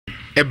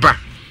eba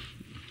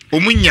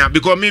omunya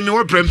because me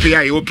wo prempe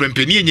ya wo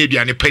prempe ni enye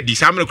aduane padi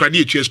sa me kra na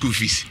etua school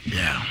fees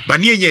ba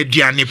ni enye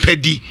aduane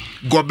padi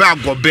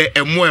gobe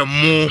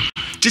emo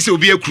ti se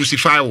obi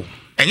crucify wo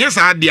enye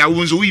sa de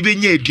awo nso wi be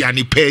nya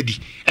aduane padi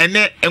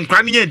ene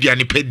enkra nya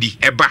aduane padi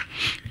eba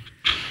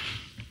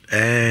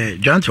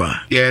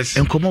Joshua, yes,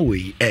 and come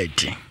away,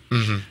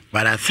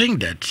 but I think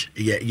that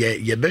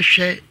you better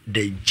share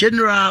the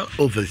general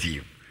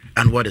overview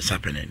and what is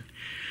happening.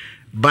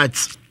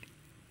 But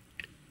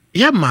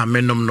yeah,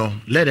 no,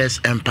 let us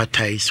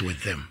empathize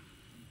with them.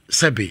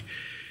 Sabi,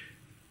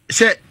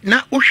 say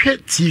na ushe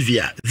TV,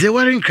 they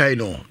weren't crying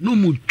no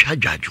mu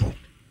charge.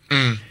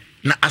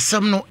 Na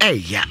asam no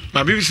ya.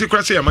 Ma BBC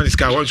kwase ya money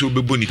ska want to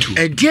be boni too.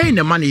 A day in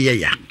the money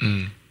ya.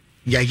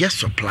 Yes,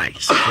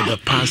 supplies for the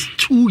past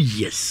 2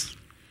 years.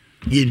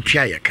 In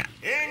Piayaka.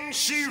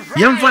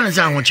 Young fans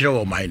are want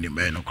to mind him,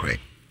 no cray.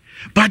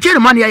 But the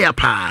money ya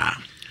pa.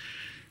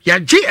 Ya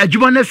J. a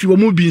Juman if you were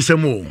moving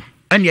some more,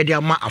 and yet they are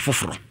a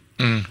fufro.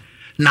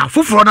 Now,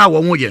 fufro now,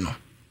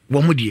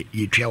 one would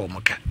ye try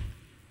maka.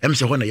 I'm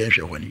so one against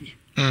your one.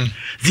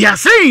 They are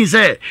saying,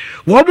 say,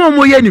 one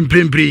more yen in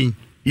Primbrin,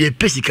 ye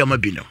pessy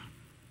camabino.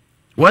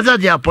 Whether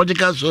they are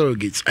political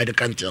surrogates, I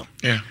can't tell.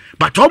 Yeah.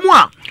 But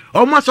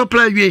almost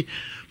supply we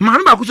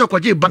man ba kuso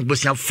kwaje bank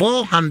boss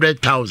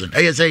 400,000.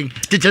 I say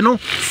titeno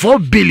 4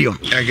 billion.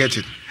 I get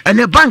it. And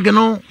the bank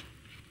no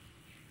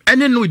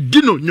and then no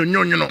dino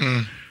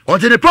no. Or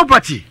the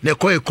property they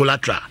call it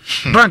collateral.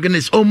 Bank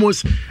is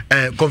almost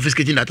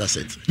confiscating that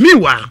asset.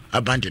 Meanwhile,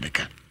 abandon the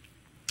car.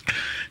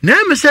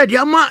 Now me said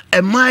yama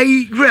am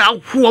I real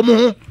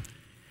who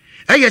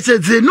I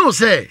said they know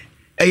say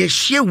a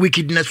sheer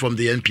wickedness from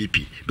the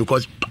NPP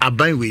because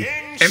Aban we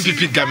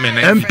MPP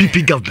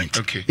government.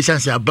 Okay. It's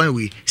answer Aban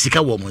we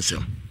sika wo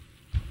monsem.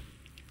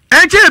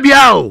 Enche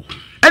bia o.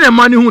 And the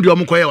money who the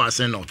omokoye was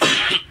not.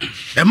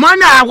 A man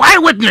why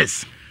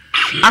witness.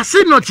 I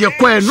said not your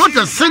choir, not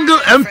a single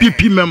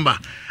MPP member.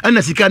 And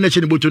the sika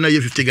nation boto na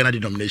 50 Ghana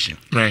denomination.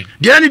 Right.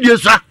 The only day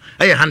sir,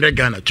 100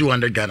 Ghana,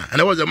 200 Ghana. And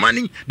there was the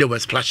money they were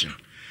splashing.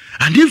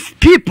 And if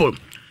people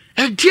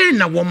again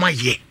na woman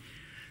ye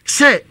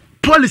say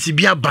policy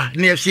biaba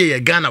na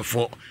FCA Ghana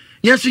for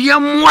yes ya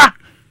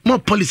more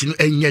policy no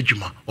enya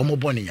dwuma omo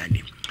boni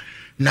yande.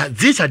 Now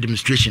this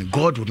administration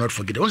God will not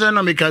forget. Once I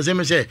know because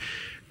them say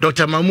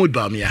Dr. Mahmoud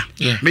Bawumia.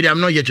 Maybe I'm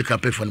not here to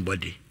campaign for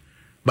anybody.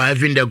 But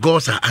even the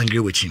gods are angry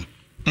with him.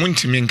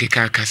 Muntimi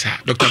nkeka kasa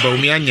Dr.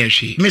 Bawumia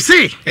nyahwe. Me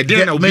see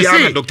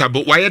Dr.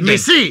 Why me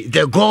see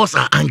the gods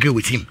are angry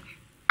with him.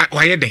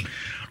 Why then?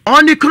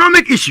 On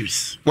economic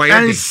issues.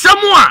 And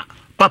someone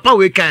Papa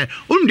we can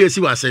they see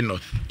what say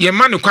not. Ye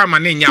man kwa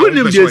mane nya wo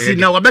na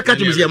wabeka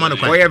to be see man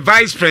kwa. Or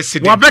vice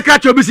president. Wabeka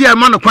to be see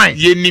man kwa.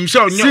 Ye nim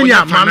so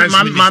onyo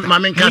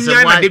mamenka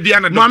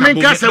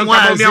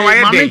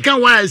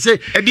say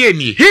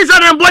he's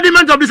an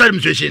embodiment of this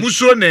administration.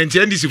 Muso na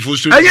NDC for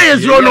so.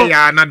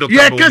 Ya na Dr.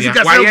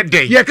 Bawumia. Why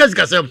then? Ye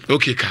kasika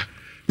okay ka.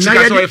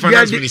 Sika so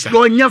finance minister.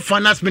 Onya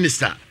finance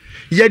minister.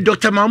 Ye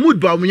Dr.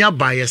 Mahmoud Bawumia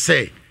ba ye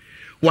say.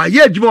 Wa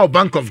ye adwuma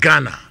Bank of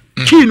Ghana.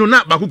 Kinu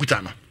na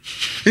bakukuta no.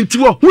 Nti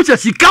wo hu se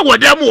sika wo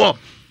dem wo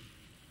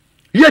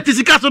yeti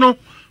sika so no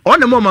on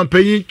the moment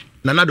paying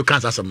na do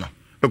cancer asem no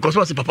because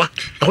what say papa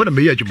I want to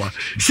be adwuma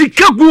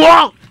sika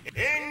guo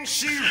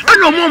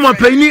no moment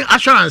paying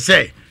assurance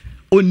say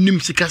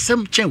onim sika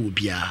sem chen wo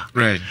bia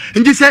right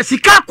nti say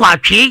sika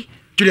kwatwe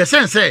to the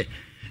sense say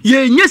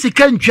ye nye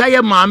sika ntwa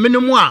ye maame no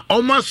mu a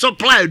almost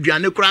supply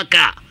aduane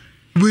kuraka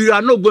we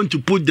are not going to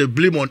put the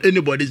blame on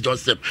anybody's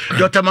doorstep.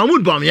 Dr.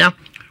 Mahmoud Bawumia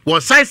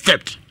was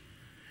sidestepped.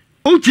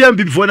 OTM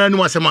before na no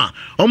asema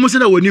almost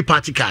na woni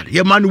party card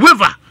ye man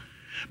waver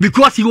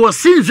because he was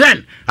seen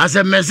then as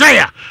a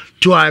messiah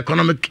to our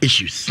economic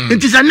issues.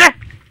 It is a net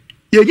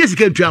ye just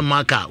came to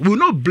America. We will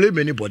not blame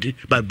anybody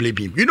but blame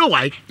him. You know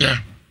why? Yeah.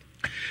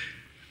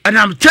 And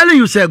I'm telling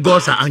you say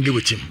gods are angry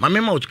with him. My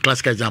remember with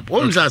classical example.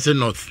 Almost I say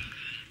north.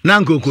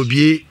 Nanko could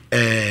be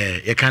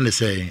you can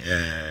say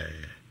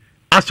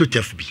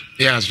AstroTurf bi.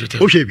 Yeah, AstroTurf.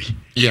 Oshebi.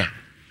 Yeah.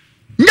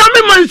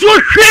 Nyame man so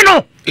hwe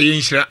no.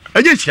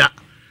 Eyinshira.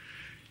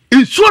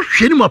 In so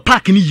hwene mo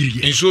park ni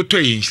yiriye. In so to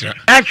eyinshira.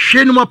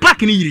 Hwene mo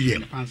park ni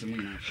yiriye.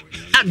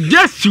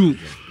 Just to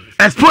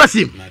expose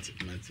him.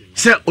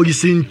 Say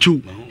listen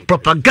to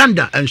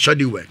propaganda and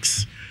shoddy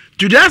works.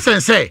 To the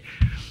essence say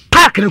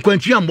park ni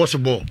kwanti am boss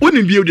ball.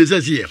 Onim bi o de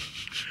say here.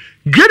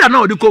 Grade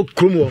na o de ko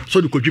kromo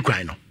so de ko dwi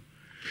kwan no.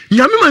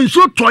 Nyame man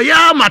so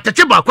toya ma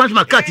tete ba kwan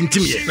ma cat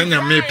ntim ye. Na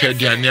nyame pe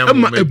aduane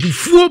am.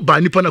 Ebufuo ba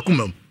nipa na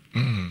kumam.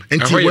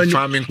 And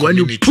when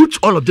you put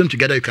all of them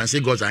together, you can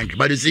say God's angry.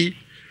 But you see,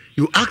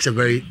 you ask a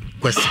very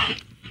question.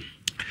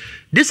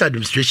 This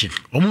administration,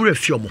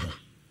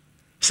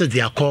 so they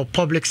are called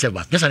public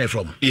servants. That's where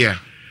from. Yeah.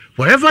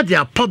 Wherever they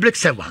are public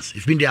servants,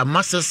 if they are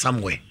masters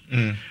somewhere,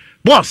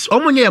 boss,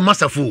 a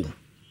master fool,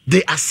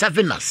 they are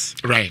serving us.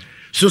 Right.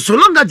 So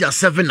long as they are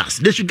serving us,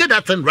 they should get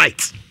that thing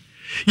right.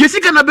 Yes,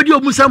 you can have a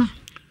musam,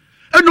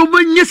 and no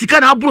one yes, you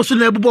can have bros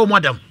in a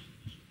madam.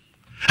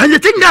 And they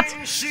think that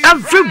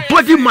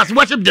everybody must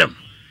worship them.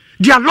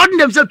 They are loading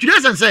themselves to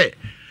this and say,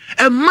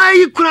 And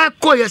my crack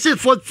say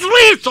for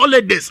 3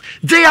 solid days.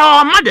 They are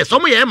our mothers,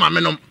 some of your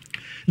mamma.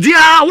 They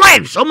are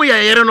wives, some of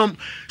your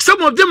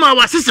some of them are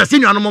our sisters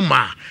in your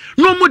mama.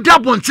 No more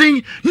double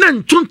thing,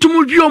 none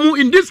tuntumu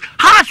in this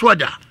harsh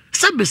weather.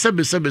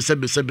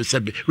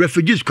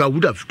 Refugees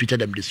would have treated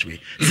them this way.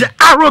 The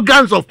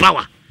arrogance of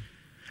power.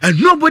 And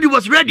nobody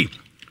was ready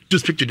to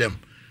speak to them.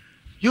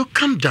 You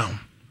calm down.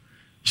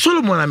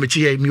 Solomon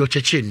Ametiye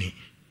Miochecheni.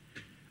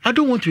 I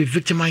don't want to be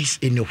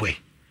victimized anywhere.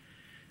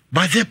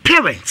 But their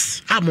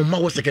parents are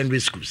more secondary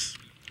schools.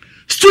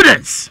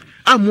 Students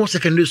are more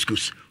secondary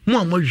schools.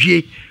 More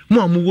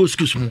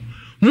schools,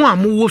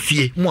 more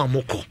fie,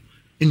 more ko.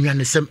 In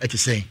the same at the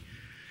same.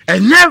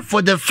 And now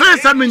for the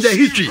first time in the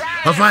history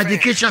of our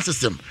education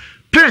system,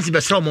 parents be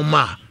strong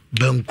mama,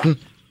 banku,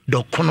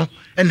 dokono,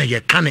 and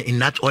they can in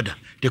that order.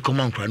 They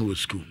come on Cranwood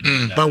School.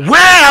 But where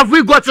have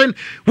we gotten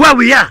where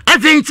we are? I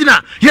think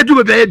now you do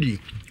a baby.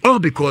 All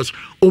because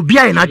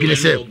Obia and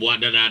Agnes said,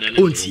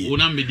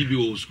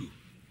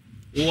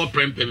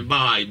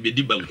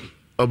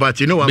 oh,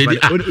 but you know what? Solo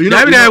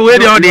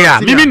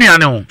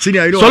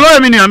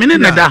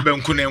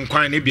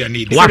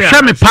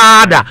Washami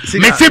pada.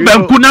 Messi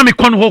Bankuna mi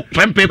kon ho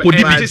prempe ko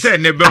dibi.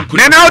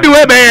 Now the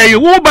way be you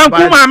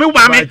banku mami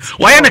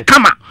why na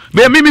kama.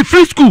 Be me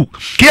free school.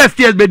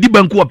 KSTS be di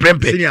banku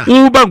prempe.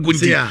 Banku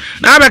ndi.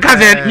 Na be ka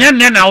say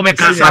nyen na o me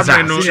ka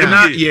sasa.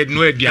 Na ye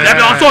no adia. That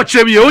be also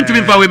chem you want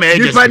me for we me.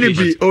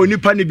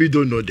 Nipa ni bi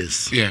don't know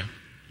this. Yeah.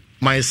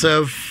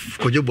 Myself,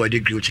 Kojo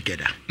Body grew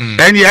together.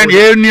 And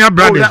near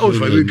brothers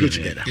we grew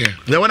together. Yeah.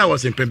 Then when I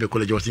was in Prempe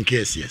College, I was in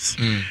KSCS.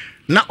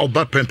 Now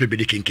about Prempe be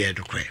taking care of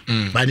the cry.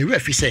 But the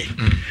ref say,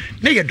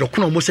 "Nay, your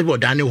doctor almost about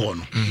Danny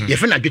Horn. You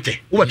find a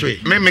gete. What way?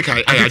 Make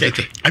I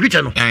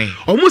get no.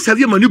 Almost have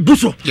your money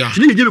busso. Yeah.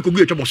 You need to go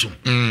to Bosso.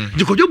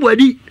 The Kojo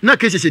Body, not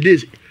cases a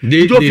days.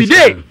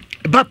 Day.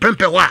 But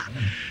Prempe wa.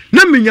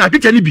 Na minya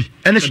agite ni bi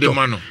ene shido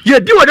ye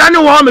di wadane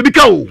wo ma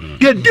bika o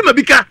ye di ma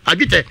bika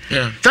agite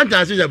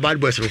sometimes is a bad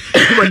boy so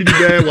di ma ni bi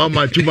 1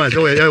 month 2 months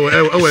we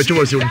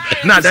chumo so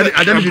na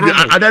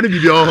adani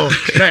bi o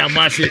na ya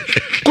mase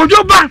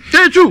Kojo ba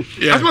techu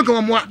asma ko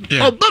mo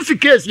oba fi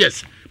case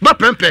yes ba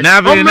prempe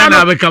na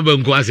be ka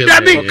banku ase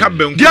ka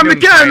banku dia me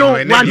ka no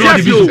wan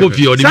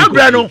ti o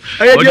sabra no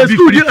e dia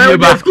school di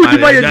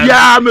ma ye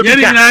dia me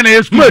bika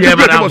na school dia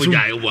ba na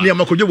ni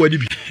ma Kojo wadi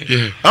bi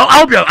I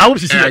hope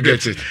see I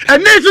get it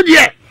and then so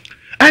there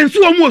and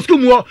so almost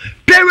school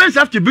parents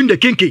have to bring the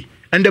kinky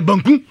and the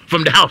banku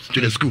from the house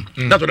to the school.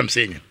 That's what I'm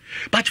saying.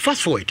 But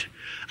fast forward,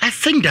 I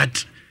think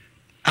that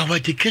our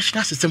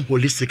educational system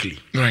holistically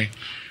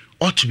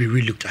ought to be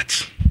relooked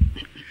at.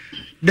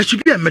 There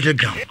should be a middle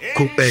ground.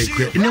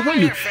 In the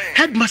one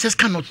headmasters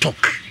cannot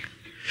talk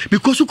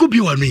because you could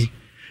be one way,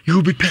 you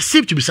will be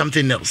perceived to be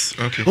something else.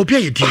 Okay.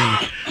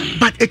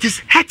 But it is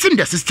hurting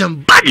the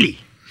system badly.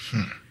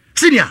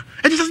 Senior,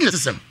 it is hurting the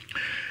system.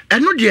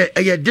 And not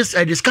this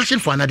a discussion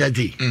for another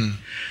day.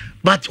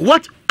 But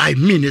what I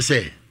mean is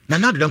say,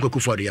 Nana don't go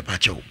for the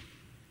apacho.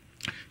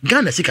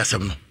 Ghana sika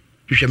no.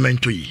 You should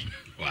meant to ye.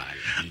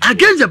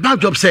 Against the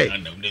backdrop say,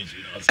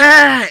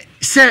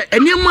 say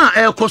anyama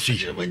air cosi.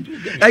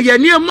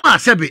 Near ma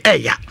sebi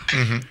ya.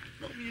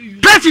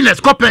 Pensioners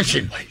co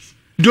pension.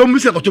 Do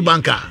muse go to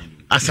banka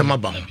asama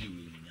ba.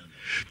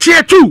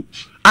 Tier 2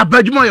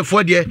 abaduma ye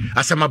for there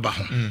asama ba.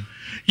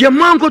 Ye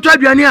man ko to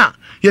aduane a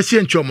ye sie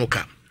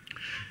nchomoka.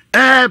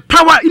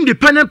 Power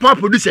independent power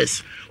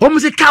producers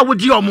almost car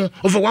with you over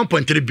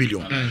 1.3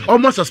 billion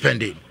almost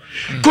suspended.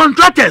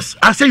 Contractors,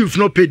 I say you've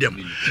not paid them.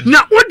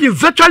 Now what the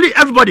virtually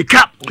everybody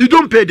cap, you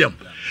don't pay them.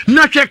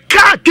 Now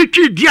car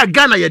kiki dear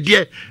Ghana ye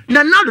dear.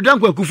 Now the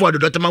dango kufa the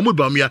Dr. Mahmoud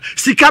Bawumia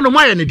sikano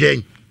maya ni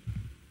den.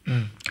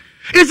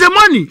 It's the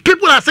money.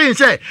 People are saying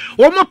say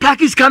one more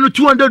package can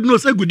 200 no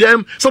say good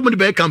them somebody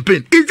buy a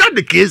campaign. Is that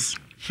the case?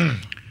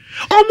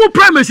 Almost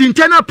premise,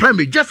 internal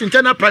premise, just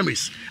internal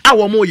premise.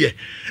 Our more year.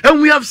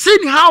 And we have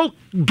seen how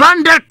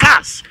branded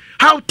cars,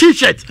 how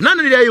t-shirts, none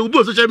of the you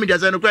social media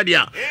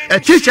a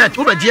t-shirt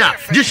over there,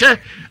 this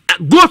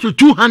goes to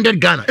 200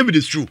 Ghana. If it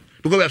is true,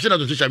 because we have seen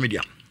it on social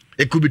media.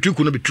 It could be true,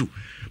 could not be true.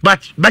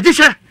 But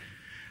this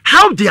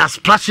how they are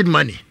splashing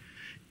money.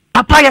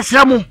 Papa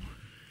Yasamo,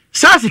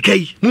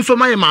 Sasike,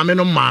 Mufama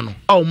Mameno Mano,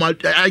 oh my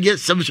I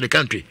guess service to the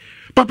country.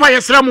 Papa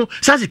Yasramu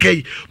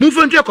Sasike, move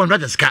into a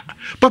contractor's car.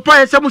 Papa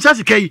Yasamu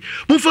Sasike,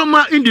 move from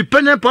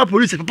independent power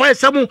police. Papa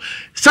Yasamu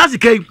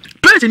Sasike,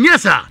 pension,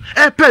 yes, sir.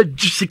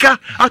 Sika,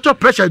 after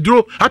pressure,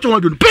 draw, after one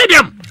to pay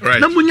them.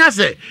 Right.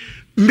 Namunyase,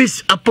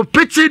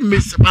 misappropriating,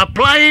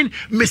 misapplying,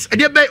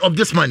 misdebate of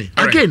this money.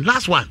 Right. Again,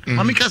 last one.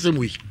 Mamika same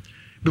way.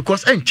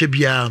 Because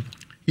Chebia,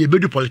 you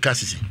better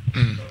podcast.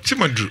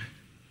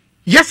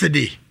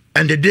 Yesterday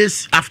and the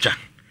days after.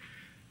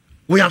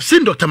 We have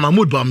seen Dr.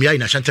 Mahmoud Bawumia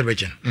in Ashanti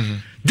Region.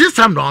 This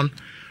time round,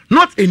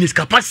 not in his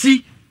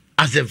capacity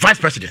as the vice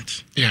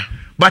president,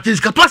 but in his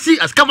capacity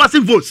as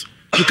canvassing votes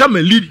to come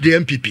and lead the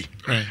MPP.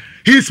 Right.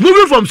 He is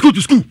moving from school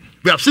to school.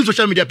 We have seen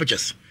social media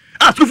pictures.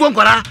 School phone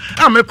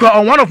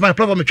on one of my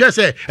platforms, I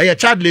say,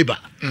 child labor.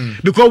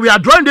 Because we are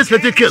drawing this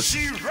little case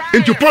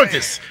into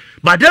politics.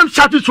 But them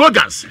shouting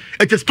slogans,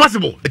 it is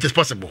possible. It is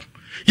possible.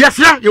 Yes,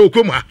 sir, you will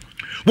come here.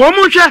 One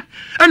more share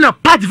and a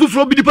party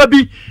for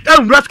BDPB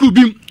and Rascal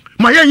Beam.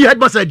 My young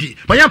headmaster,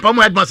 my young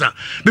Palmer headmaster.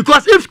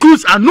 Because if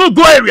schools are no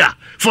go area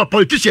for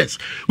politicians,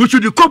 we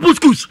should decouple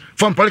schools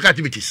from political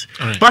activities.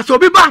 Right. But so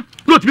Biba,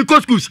 not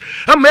because schools.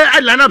 I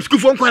line up school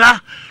from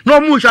Kuala,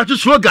 no more shouting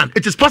slogan.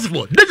 It is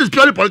possible. This is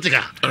purely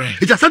political.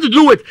 Right. It has something to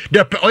do with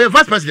the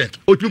vice president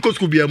or Timko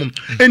school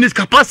in his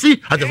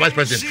capacity as the vice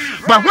president.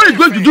 But when it's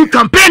going to do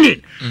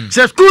campaigning,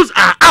 say schools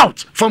are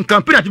out from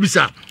campaign activities.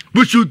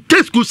 We should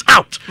take schools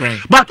out. Right.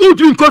 But who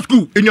doing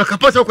school in your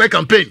capacity of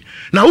campaign?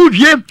 Now who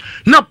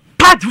now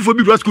party for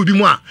people school be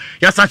more.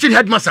 Your Ashanti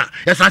headmaster,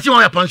 your Ashanti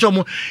one your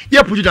pension,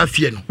 you put it that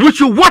fear. We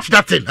should watch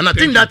that thing, and I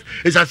think that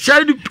is a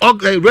child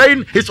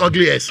wearing his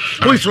ugly ass.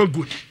 Who is so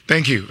good.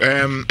 Thank you.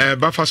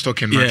 Buffer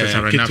stock and matters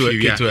are enough.